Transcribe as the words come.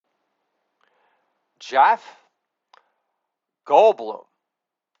Jeff Goldblum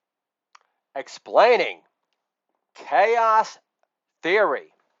explaining chaos theory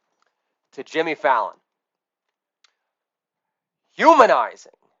to Jimmy Fallon,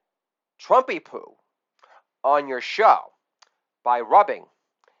 humanizing Trumpy Poo on your show by rubbing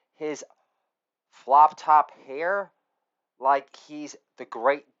his flop top hair like he's the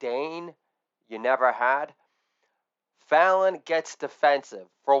Great Dane you never had. Fallon gets defensive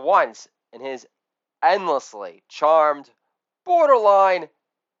for once in his endlessly charmed, borderline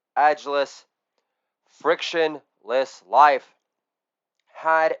edgeless, frictionless life.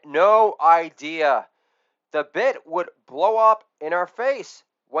 Had no idea the bit would blow up in our face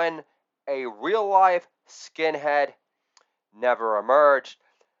when a real life skinhead never emerged.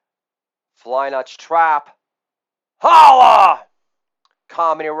 Fly Nuts Trap. Holla!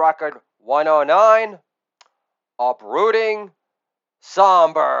 Comedy Record 109. Uprooting.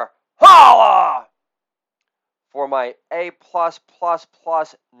 Somber. Holla! For my A+++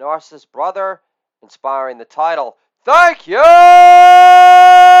 narcissist brother, inspiring the title. Thank you!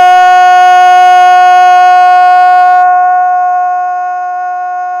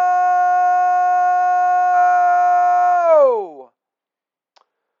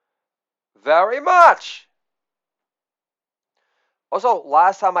 Very much. Also,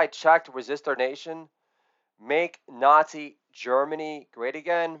 last time I checked Resistor Nation, Make Nazi Germany Great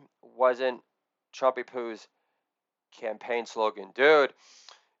Again wasn't Trumpy Poo's campaign slogan. Dude,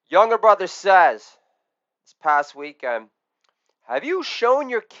 younger brother says this past weekend, have you shown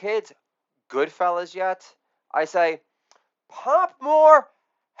your kids Goodfellas yet? I say, pop more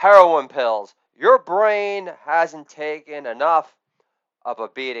heroin pills. Your brain hasn't taken enough of a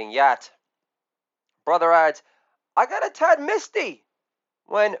beating yet. Brother adds, I got a tad misty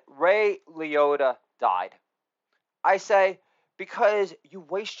when Ray Liotta died. I say, because you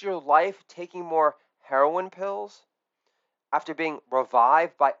waste your life taking more heroin pills after being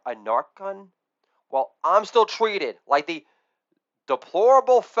revived by a narc gun? Well, I'm still treated like the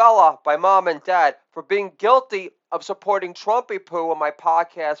deplorable fella by mom and dad for being guilty of supporting Trumpy Poo on my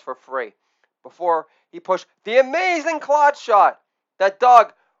podcast for free before he pushed the amazing clot shot that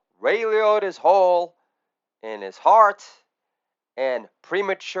dug Ray Liotta's hole in his heart and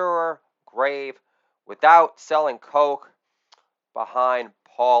premature grave without selling coke behind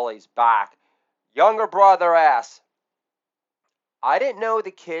Paulie's back. Younger brother asks, I didn't know the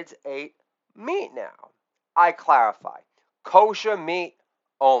kids ate meat now. I clarify, kosher meat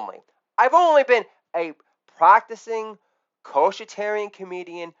only. I've only been a practicing koshertarian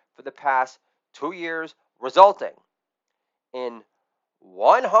comedian for the past 2 years, resulting in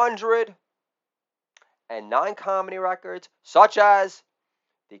 109 comedy records, such as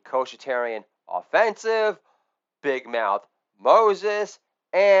The Koshertarian Offensive, Big Mouth Moses,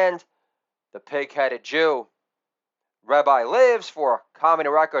 and The Pig-Headed Jew. Rabbi Lives for comedy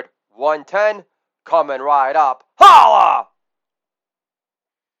record 110, coming right up. Holla!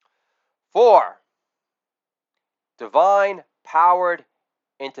 4. Divine powered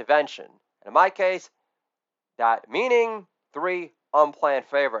intervention. And in my case, that meaning 3 unplanned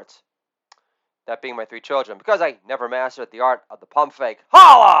favorites. That being my 3 children, because I never mastered the art of the pump fake.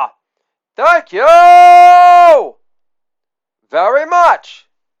 Holla! Thank you very much.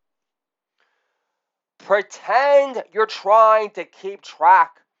 Pretend you're trying to keep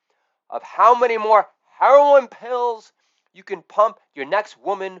track of how many more heroin pills you can pump your next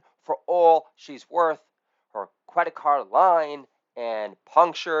woman for all she's worth, her credit card line and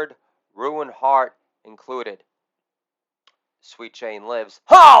punctured, ruined heart included. Sweet Jane Lives.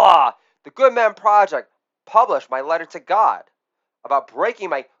 Holla! The Good Man Project published my letter to God about breaking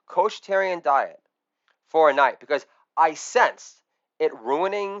my koshertarian diet for a night because I sensed it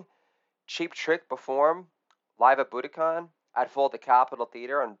ruining Cheap Trick perform live at Budokan at full at the Capitol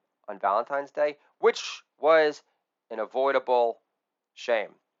Theater on Valentine's Day, which was an avoidable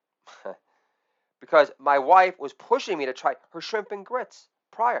shame. Because my wife was pushing me to try her shrimp and grits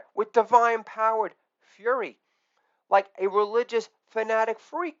prior with divine-powered fury, like a religious fanatic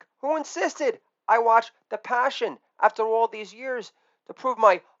freak who insisted I watch The Passion after all these years to prove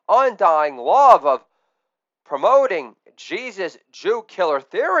my undying love of promoting Jesus Jew killer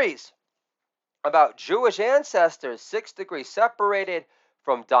theories about Jewish ancestors 6 degrees separated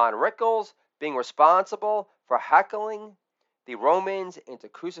from Don Rickles being responsible for heckling the Romans into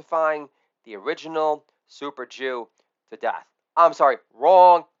crucifying the original Super Jew to death. I'm sorry,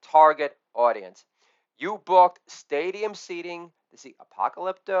 wrong target audience. You booked stadium seating to see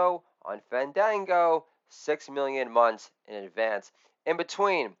Apocalypto on Fandango 6 million months in advance. In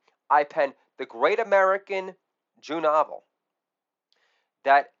between, I penned the Great American Jew novel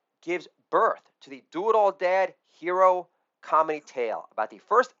that gives birth to the Do It All Dad hero comedy tale about the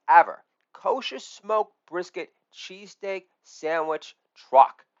first ever kosher smoked brisket cheesesteak sandwich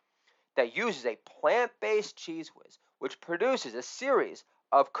truck that uses a plant-based cheese whiz, which produces a series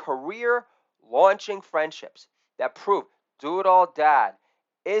of career-launching friendships that prove Do It All Dad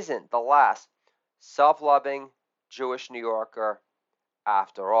isn't the last self-loving Jewish New Yorker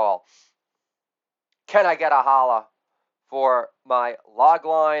after all. Can I get a holla for my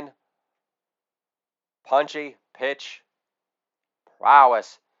logline punchy pitch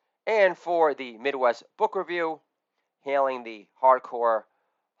prowess, and for the Midwest Book Review hailing the hardcore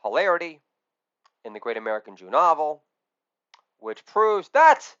hilarity in the Great American Jew novel, which proves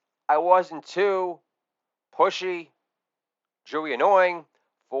that I wasn't too pushy, Jewy annoying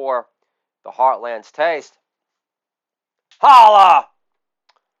for the Heartland's taste. Holla!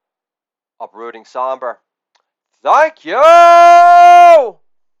 Uprooting somber. Thank you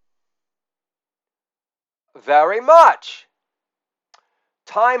very much.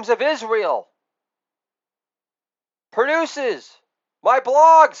 Times of Israel produces my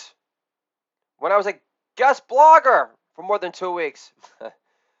blogs when I was a guest blogger for more than 2 weeks.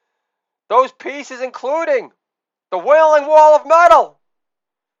 Those pieces including The Wailing Wall of Metal,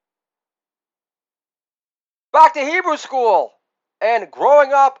 Back to Hebrew School, and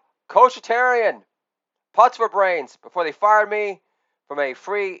Growing Up Koshertarian. Putts for brains before they fired me from a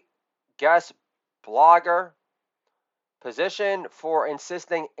free guest blogger position for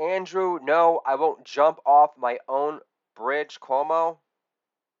insisting, Andrew, no, I won't jump off my own bridge, Cuomo,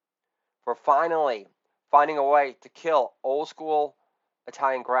 for finally finding a way to kill old school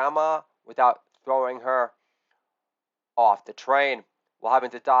Italian grandma without throwing her off the train, while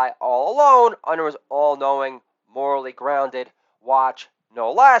having to die all alone under his all-knowing, morally grounded watch,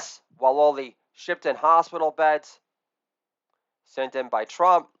 no less, while all the shipped-in hospital beds sent in by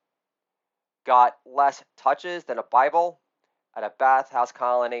Trump got less touches than a Bible at a bathhouse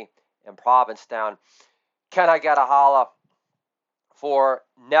colony in Provincetown. Can I get a holla for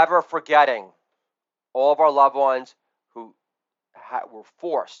never forgetting all of our loved ones who were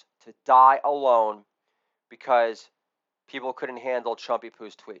forced to die alone because people couldn't handle Trumpy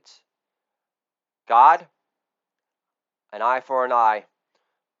Poo's tweets. God, an eye for an eye.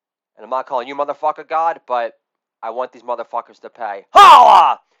 And I'm not calling you motherfucker God, but I want these motherfuckers to pay.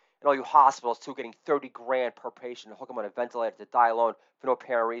 Holla! And all you hospitals, too, getting $30,000 per patient to hook them on a ventilator to die alone for no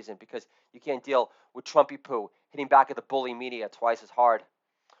apparent reason because you can't deal with Trumpy Poo hitting back at the bully media twice as hard.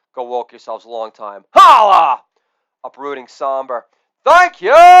 Go woke yourselves a long time. Holla! Uprooting somber. Thank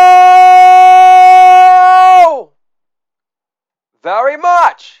you very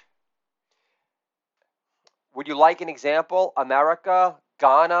much. Would you like an example? America,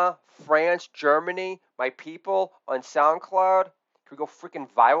 Ghana, France, Germany, my people on SoundCloud. Can we go freaking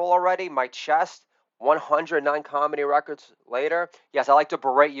viral already? My chest, 109 comedy records later. Yes, I like to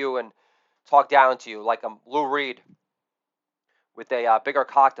berate you and talk down to you like I'm Lou Reed with a bigger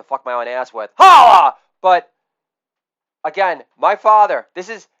cock to fuck my own ass with. Holla! But again, my father, this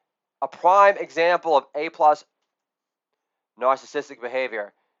is a prime example of A+ narcissistic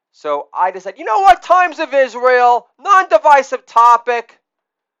behavior. So I decided, you know what? Times of Israel, non-divisive topic.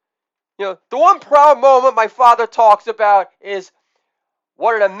 You know, the one proud moment my father talks about is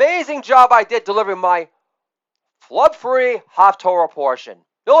what an amazing job I did delivering my flub-free Haftorah portion.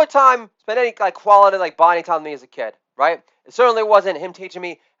 The only time spent any quality bonding time with me as a kid, right? It certainly wasn't him teaching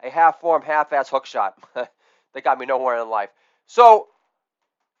me a half-form, half-ass hook shot that got me nowhere in life. So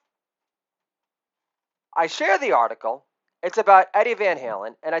I share the article. It's about Eddie Van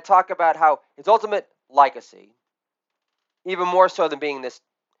Halen, and I talk about how his ultimate legacy, even more so than being this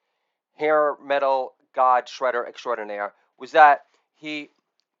hair metal god shredder extraordinaire, was that he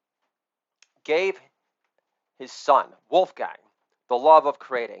gave his son, Wolfgang, the love of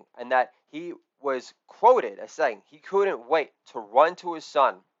creating, and that he was quoted as saying he couldn't wait to run to his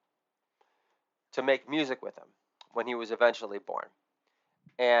son to make music with him when he was eventually born.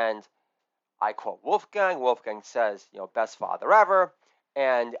 And I quote Wolfgang. Wolfgang says, you know, best father ever.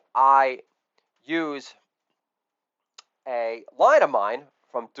 And I use a line of mine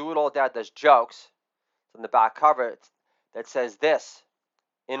from Do It All Dad Does Jokes from the back cover that says this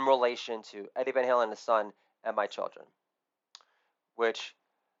in relation to Eddie Van Halen, his son, and my children, which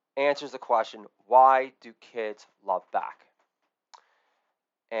answers the question, why do kids love back?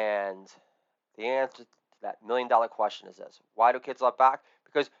 And the answer to that million-dollar question is this. Why do kids love back?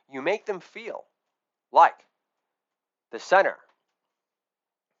 Because you make them feel like the center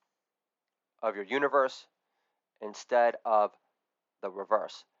of your universe instead of the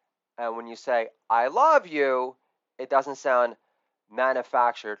reverse. And when you say, I love you, it doesn't sound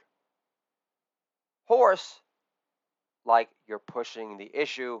manufactured horse, like you're pushing the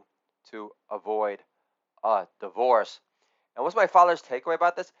issue to avoid a divorce. And what's my father's takeaway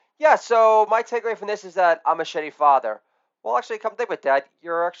about this? Yeah, so my takeaway from this is that I'm a shitty father. Well, actually, come think of it, Dad,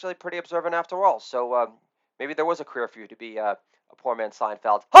 you're actually pretty observant after all. So maybe there was a career for you to be a poor man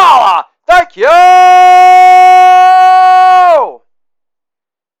Seinfeld. Holla! Thank you!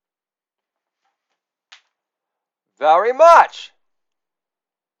 Very much.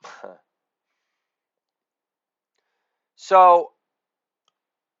 So,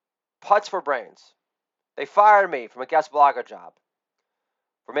 putts for brains. They fired me from a guest blogger job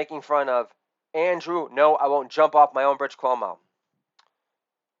for making fun of Andrew, no, I won't jump off my own bridge Cuomo.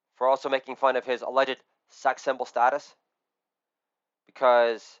 For also making fun of his alleged sex symbol status.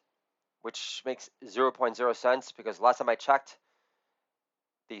 Which makes 0.0 sense because last time I checked,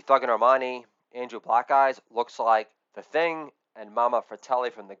 the Thug and Armani, Andrew Black Eyes, looks like The Thing, and Mama Fratelli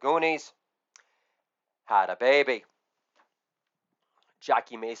from the Goonies had a baby.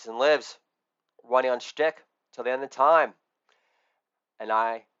 Jackie Mason lives, running on shtick till the end of time. And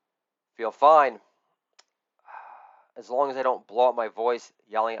I feel fine as long as I don't blow up my voice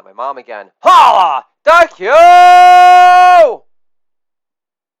yelling at my mom again. Holla! Thank you!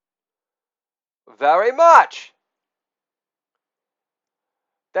 Very much.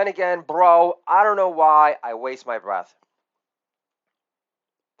 Then again, bro, I don't know why I waste my breath.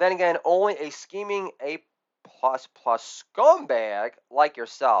 Then again, only a scheming A++ scumbag like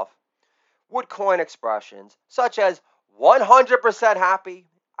yourself would coin expressions such as 100% happy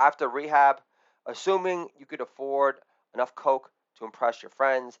after rehab, assuming you could afford enough coke to impress your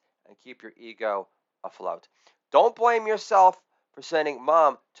friends and keep your ego afloat. Don't blame yourself for sending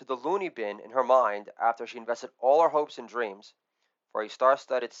mom to the loony bin in her mind after she invested all her hopes and dreams for a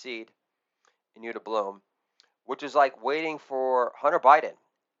star-studded seed in you to bloom, which is like waiting for Hunter Biden,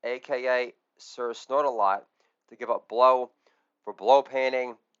 aka Sir Snort-a-Lot, to give up blow for blow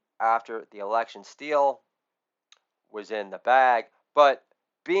painting after the election steal was in the bag. But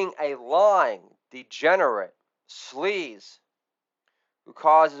being a lying, degenerate sleaze who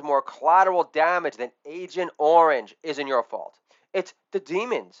causes more collateral damage than Agent Orange isn't your fault. It's the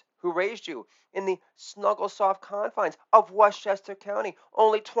demons who raised you in the snuggle soft confines of Westchester County,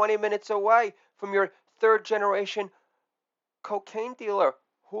 only 20 minutes away from your third generation cocaine dealer,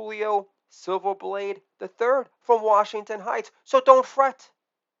 Julio Silverblade III from Washington Heights. So don't fret.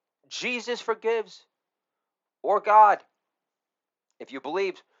 Jesus forgives. Or God, if you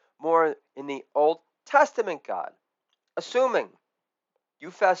believed more in the Old Testament God, assuming you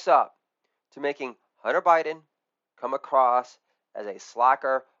fess up to making Hunter Biden come across as a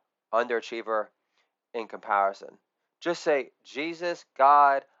slacker, underachiever in comparison. Just say, Jesus,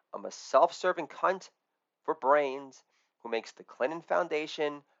 God, I'm a self-serving cunt for brains who makes the Clinton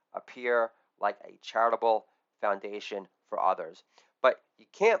Foundation appear like a charitable foundation for others. But you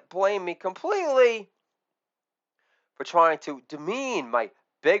can't blame me completely for trying to demean my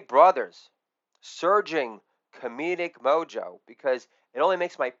big brother's surging comedic mojo because it only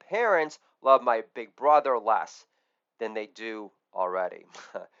makes my parents love my big brother less than they do already.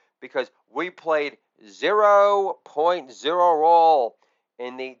 Because we played 0.0 role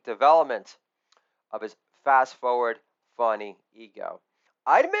in the development of his fast forward funny ego.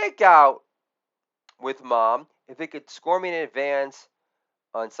 I'd make out with mom if he could score me in advance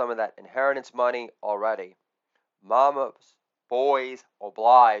on some of that inheritance money already. Mama's boys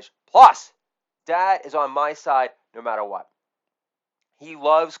oblige. Plus, dad is on my side no matter what. He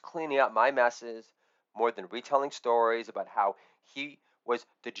loves cleaning up my messes more than retelling stories about how he was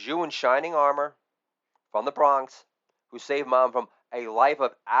the Jew in shining armor from the Bronx who saved mom from a life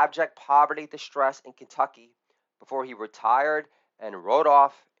of abject poverty, distress in Kentucky before he retired and rode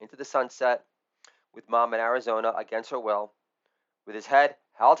off into the sunset with mom in Arizona against her will, with his head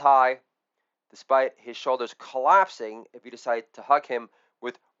held high despite his shoulders collapsing if you decide to hug him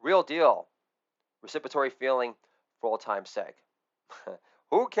with real deal reciprocatory feeling for all time's sake.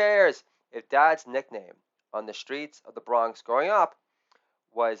 Who cares if dad's nickname on the streets of the Bronx growing up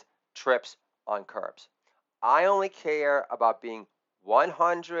was Trips on Curbs? I only care about being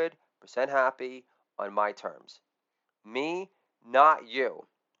 100% happy on my terms. Me, not you,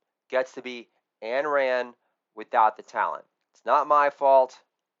 gets to be Ayn Rand without the talent. It's not my fault.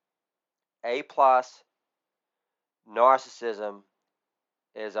 A+, narcissism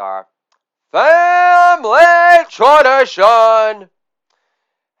is our family tradition.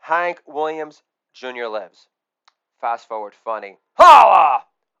 Hank Williams Jr. lives. Fast forward funny. Holla!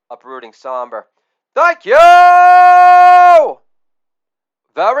 Uprooting somber. Thank you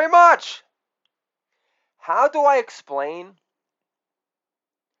very much. How do I explain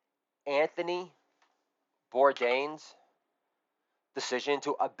Anthony Bourdain's decision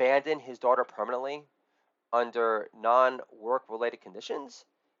to abandon his daughter permanently under non-work related conditions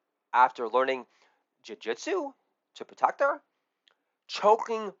after learning jiu-jitsu to protect her,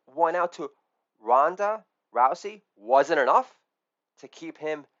 choking one out to Ronda Rousey wasn't enough to keep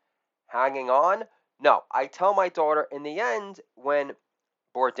him hanging on. No, I tell my daughter in the end when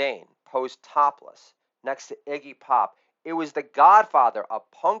Bourdain posed topless next to Iggy Pop, it was the godfather of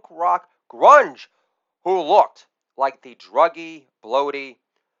punk rock grunge who looked like the druggy, bloaty,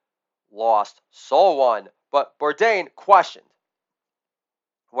 lost soul one. But Bourdain questioned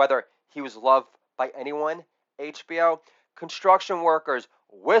whether he was loved by anyone. HBO construction workers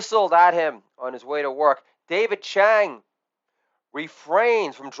whistled at him on his way to work. David Chang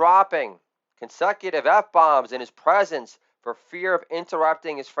refrains from dropping consecutive F-bombs in his presence for fear of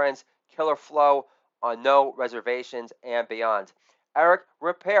interrupting his friend's killer flow on No Reservations and Beyond. Eric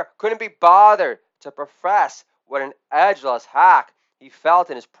Ripert couldn't be bothered to profess what an edgeless hack he felt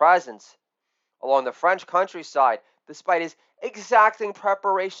in his presence along the French countryside, despite his exacting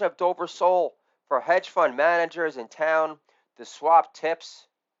preparation of Dover Soul for hedge fund managers in town to swap tips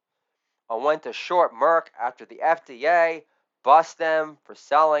on when to short Merck after the FDA bust them for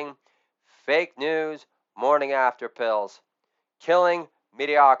selling fake news morning after pills. Killing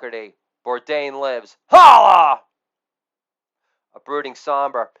mediocrity. Bourdain lives. Holla! A brooding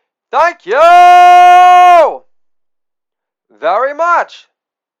somber. Thank you very much.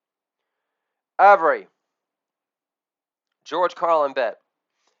 Every George Carlin bit.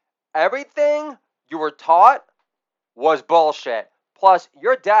 Everything you were taught was bullshit. Plus,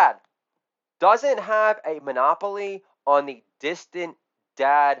 your dad doesn't have a monopoly on the distant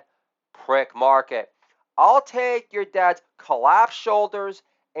dad prick market. I'll take your dad's collapsed shoulders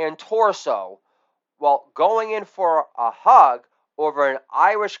and torso while going in for a hug over an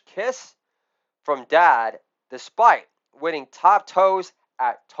Irish kiss from dad, despite winning top toes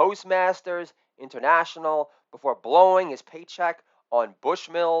at Toastmasters International before blowing his paycheck on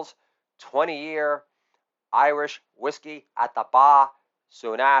Bushmills 20-year Irish whiskey at the bar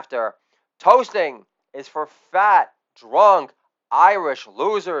soon after. Toasting is for fat, drunk Irish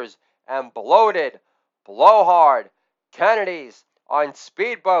losers and bloated, blowhard Kennedys on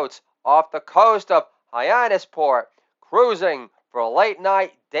speedboats off the coast of Hyannisport, cruising for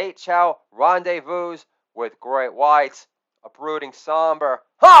late-night date chow rendezvous with great whites. A brooding somber.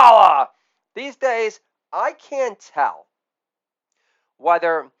 Holla! These days, I can't tell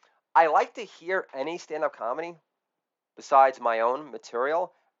whether I like to hear any stand-up comedy besides my own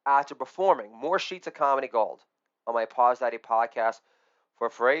material after performing more sheets of comedy gold on my Pause Daddy podcast for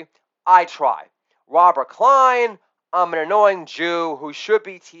free. I try. Robert Klein, I'm an annoying Jew who should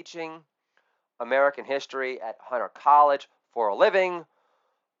be teaching American history at Hunter College for a living.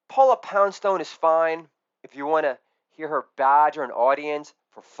 Paula Poundstone is fine if you want to hear her badger an audience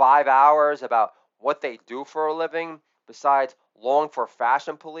for 5 hours about what they do for a living besides long for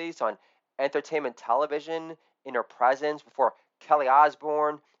fashion police on entertainment television in her presence before Kelly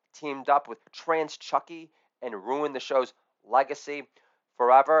Osbourne teamed up with Trans Chucky and ruined the show's legacy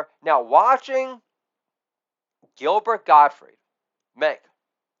forever. Now, watching Gilbert Gottfried make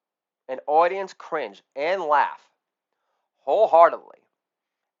an audience cringe and laugh wholeheartedly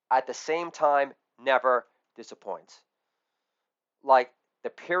at the same time never disappoints. Like the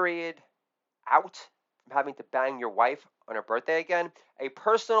period out from having to bang your wife on her birthday again, a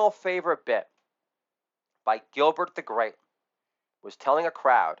personal favorite bit by Gilbert the Great was telling a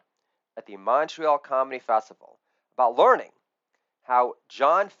crowd at the Montreal Comedy Festival about learning how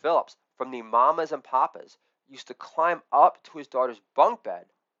John Phillips from the Mamas and Papas used to climb up to his daughter's bunk bed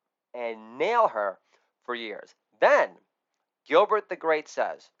and nail her for years. Then, Gilbert the Great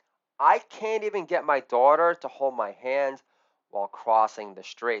says, I can't even get my daughter to hold my hand while crossing the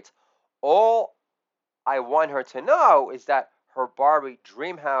streets. All I want her to know is that her Barbie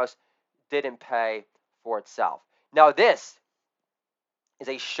dream house didn't pay for itself. Now, this is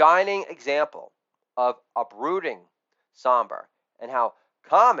a shining example of a brooding somber and how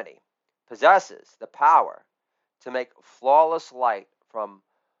comedy possesses the power to make flawless light from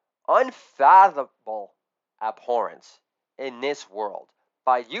unfathomable abhorrence in this world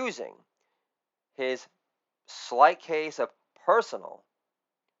by using his slight case of personal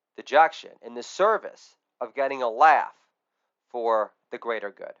dejection in the service of getting a laugh for the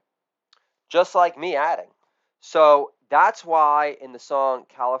greater good. Just like me adding. So that's why in the song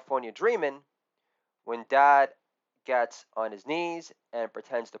California Dreamin', when dad gets on his knees and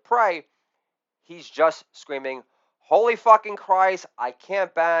pretends to pray, he's just screaming, holy fucking Christ, I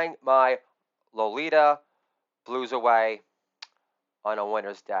can't bang my Lolita blues away on a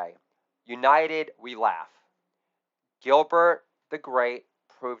winter's day. United, we laugh. Gilbert the Great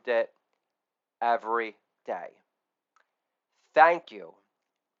proved it every day. Thank you,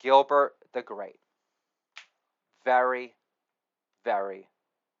 Gilbert the Great, very, very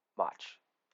much.